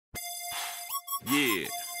Yeah.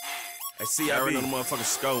 Hey, CDUB. I already know the motherfucking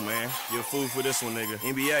score, man. You're a fool for this one, nigga.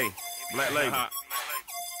 NBA, Black Label. I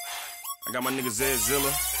got my nigga Zed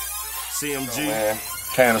Zilla, CMG. Man,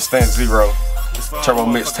 can't understand zero. Turbo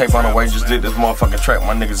mixtape on the way, just did this motherfucking track.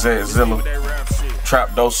 My nigga Zed Zilla.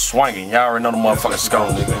 Trap dose swinging. Y'all already know the motherfucking score,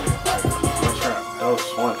 nigga. Trap dose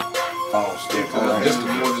swinging.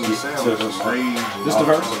 This the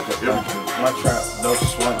verse? My trap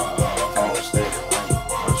dose swinging. Phone stick.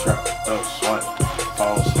 My trap dose swinging.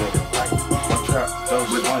 Phone stick. My trap dose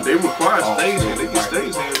swinging. They require staging. They get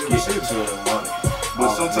staged and they get to the money. But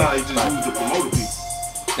sometimes they just use the promoter people.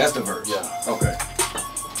 That's the verse. Yeah. Okay.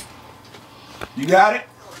 You got it?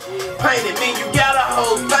 Painted, then you got a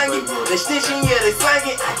whole thing. They snitching, yeah, they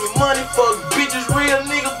slanging. I get money for bitches, real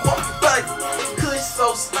nigga, fuck thing. Kush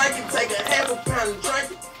so stankin', take a half a pound and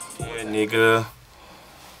drink it. Yeah, nigga.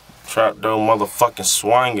 Trap though motherfucking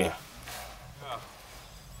swinging.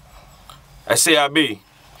 Hey, CDUB,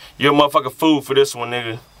 you're a motherfucking fool for this one,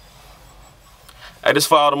 nigga. Hey, this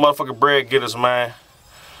for all the motherfucking bread getters, man.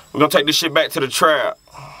 We're gonna take this shit back to the trap.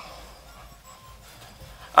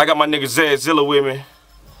 I got my nigga Zed Zilla with me.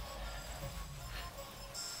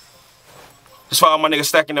 This for all my niggas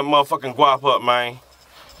stacking that motherfucking guap up, man.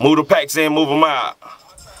 Move the packs in, move them out.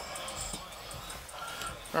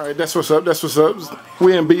 Alright, that's what's up, that's what's up.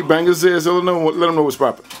 We in Beatbanga, Zed Zilla, let them know what's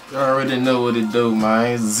poppin'. You already know what it do,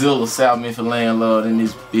 man. It's Zilla, South Memphis landlord in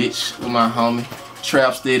this bitch with my homie.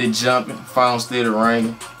 Trap steady jumping, phone steady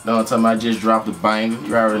ringing. Don't tell me I just dropped a banger.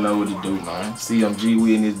 You already know what it do, man. CMG,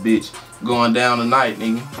 we in this bitch. Going down tonight,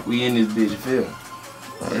 nigga. We in this bitch, you feel me?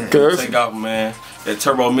 Right, take out, man. That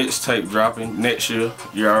turbo mixtape dropping next year.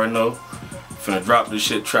 You already know. Finna drop this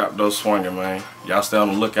shit, trap those swinging, man. Y'all stay on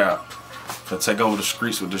the lookout. Finna take over the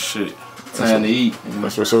streets with this shit. Time to eat.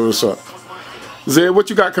 That's what's up. Zed,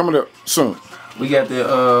 what you got coming up soon? We got that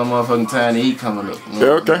motherfucking Time to Eat coming up. Yeah,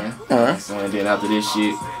 okay. Alright. And then after this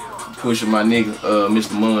shit, pushing my nigga,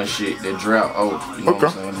 Mr. Munn shit, that drought out, you know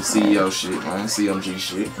what I'm saying? The CEO shit, man, CMG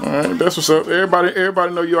shit. Alright, that's what's up.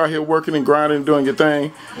 Everybody know you out here working and grinding and doing your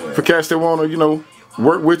thing. Yeah. For cats that wanna, you know,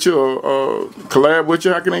 work with you or collab with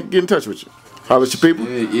you, how can they get in touch with you? Holler at your people?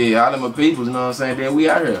 Yeah, holler at my people, you know what I'm saying? Then we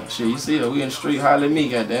out here. Shit, you see it, we in the street, holler at me,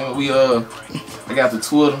 goddamn it. We I got the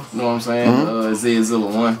Twitter, you know what I'm saying? Zed Zilla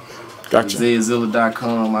 1. Gotcha.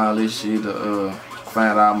 ZedZilla.com, all this shit,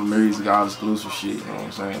 find all my music, all exclusive shit, you know what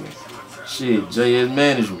I'm saying? Shit, JS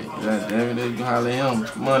Management, god damn it, they can holler at him.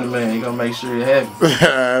 Money man, he gonna make sure it happens.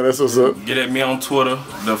 That's what's up. Get at me on Twitter,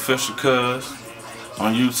 the official cuz,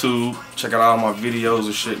 on YouTube. Check out all my videos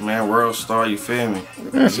and shit, man. World Star, you feel me?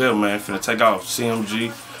 That's it, man. Finna take off.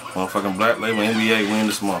 CMG. Motherfucking Black Label, NBA, win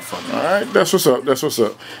this motherfucker. Alright, that's what's up, that's what's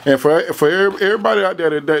up. And for everybody out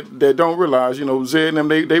there that don't realize, you know, Zed and them,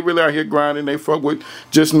 they really out here grinding, they fuck with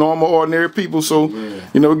just normal, ordinary people. So,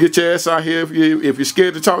 you know, get your ass out here. If you're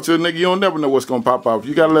scared to talk to a nigga, you don't never know what's gonna pop off.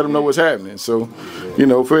 You gotta let them know what's happening. So, you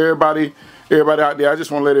know, for everybody out there, I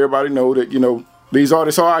just wanna let everybody know that, you know, these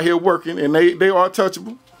artists are out here working and they are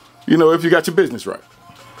touchable, you know, if you got your business right.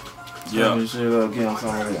 Yeah.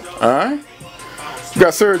 Alright. You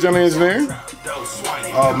got Serg on the engineering.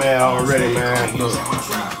 Oh man, already, man. Look.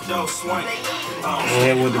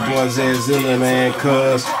 And with the boy Zed Zilla, man,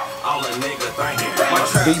 cuz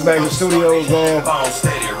Beatbanga Studios, man.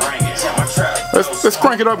 Let's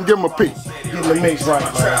crank it up and give him a peek. Get the mix right,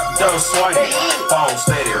 man. Phone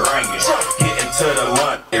steady ringing. Getting to the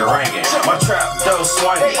money, it ringing. My trap dough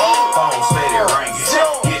swinging. Phone steady ringing.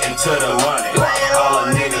 Getting to the money. All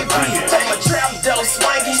a nigga thinking. My trap dough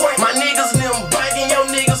swinging. My niggas them banging. Your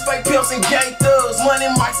niggas fake pimps and gang thugs. Money,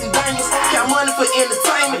 mics and bangers. Got money for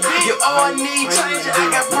entertainment. You all need change. I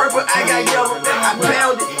got purple, I got yellow. I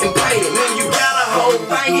pound it and paint it. Man, you got a whole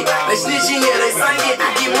thing. They snitching, yeah, they singing.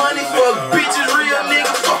 I get money for bitches, real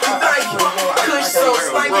nigga. Fuck you, thank you. Kush so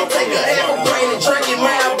stankin', take a half a brain and drink it,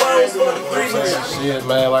 man. Bones for the 3. Shit,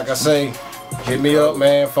 man, like I say, hit me up,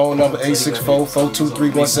 man. Phone number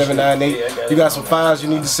 864-423-1798. You got some files you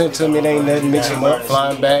need to send to me. It ain't nothing. Mix them up,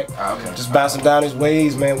 flying back. Just bounce them down his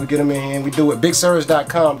ways, man. We get them in here and we do it.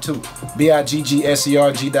 BiggSerg.com too.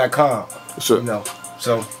 BIGGSERG.com. Sure. You know,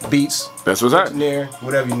 so beats. That's what's happening. Engineer,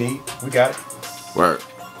 whatever you need, we got it. Word.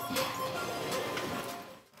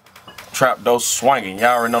 Trap dose swinging. Y'all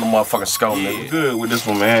already know the motherfucking score, nigga. We good with this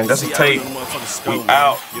one, man. That's a tape. We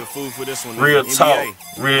out. Real talk.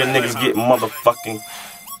 Real niggas get motherfucking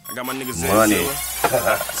I got my niggas money.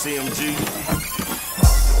 CMG.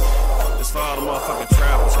 It's for all the motherfucking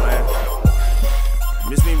trappers, man.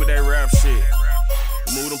 Miss me with that rap shit.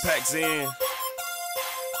 We move them packs in.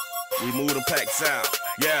 We move them packs out.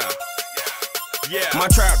 Yeah. My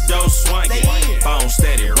trap dough swinging. Phone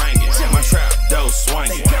steady ringing. My trap dough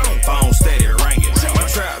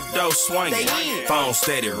swinging, phone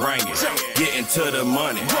steady ringing, getting to the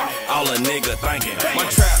money, all a nigga thinking. My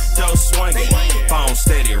trap door swinging, phone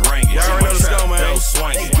steady ringing. Y'all already know the score, man. Door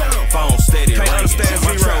swinging, phone steady ringing.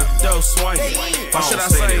 My trap door swinging, phone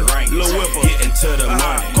steady ringing, getting to the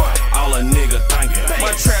money, all a nigga thinking.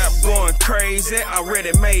 My trap going crazy,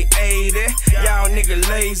 already made 80. Y'all nigga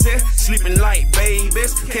lazy, sleeping like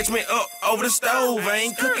babies. Catch me up over the stove, I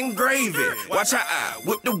ain't cooking gravy. Watch how I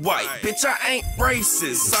whip the white, bitch I ain't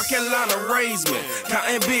racist. South Carolina raised me,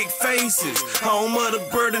 counting big faces. Home of the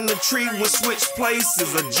bird in the tree when switch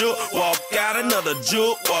places. A juke walk out, another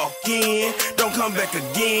juke walk in. Don't come back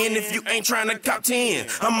again if you ain't trying to cop 10.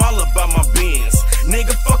 I'm all about my bins,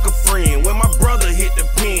 nigga fuck a friend. When my brother hit the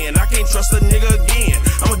pen, I can't trust a nigga again.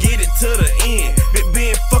 I'ma get it to the end, Big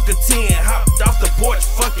Ben fuck a 10. Hopped off the porch,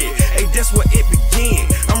 fuck it, hey that's where it began.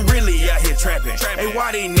 I'm really out here trapping, hey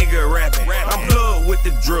why these nigga rapping? I'm plugged with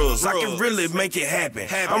the drugs, I can really make it happen.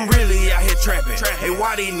 I'm really out here trapping, hey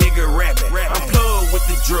why these nigga rapping? I'm plugged with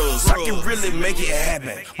the drugs, I can really make it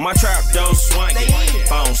happen. My trap door swinging,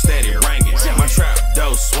 phone steady ringing. My trap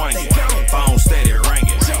door swinging, phone steady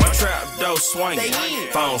ringing. My trap door swinging,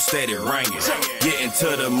 phone steady ringing, getting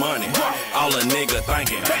to the money, all a nigga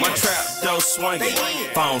thinking. My trap door swinging,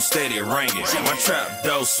 phone steady ringing. My trap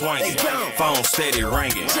door swinging, phone steady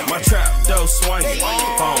ringing. My trap door swinging,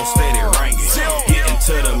 phone steady ringing, getting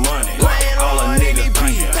to the money, all a nigga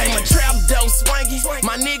thinking. Hey, my trap door swinging,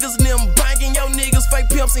 my niggas and them banking. Yo niggas fake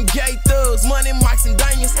pimps and gay thugs, money mics and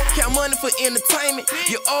dangers. Count money for entertainment,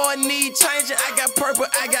 you all need changing. I got purple,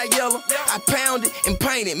 I got yellow, I pound it and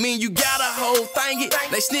paint it. Mean you got a whole thing it.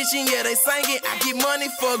 They snitching, yeah they singing. I get money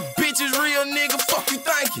for bitches, real nigga, fuck you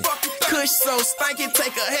thinking. Kush so stanky,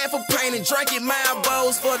 take a half a paint and drink it. Mile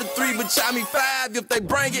bowls for the 3, but try me 5 if they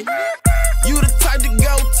bring it. You the type to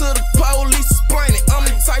go to the police, explain it. I'm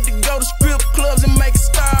the type to go to strip clubs and make it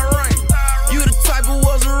start raining. You the type who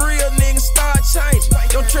was a real nigga, start changing.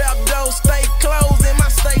 Your trap door stay closed and my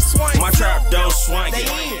stay swinging. My trap door swinging,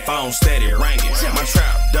 phone steady ringing. My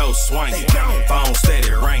trap door swinging, phone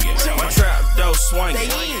steady ringing. My trap door swinging,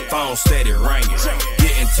 phone steady ringing,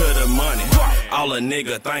 getting to the money, all a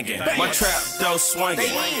nigga thinking. My trap door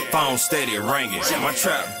swinging, phone steady ringing. My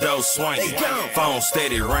trap door swinging, phone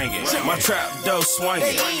steady ringing. My trap door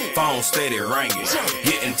swinging, phone steady ringing,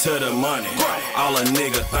 getting to the money, all a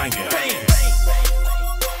nigga thinking.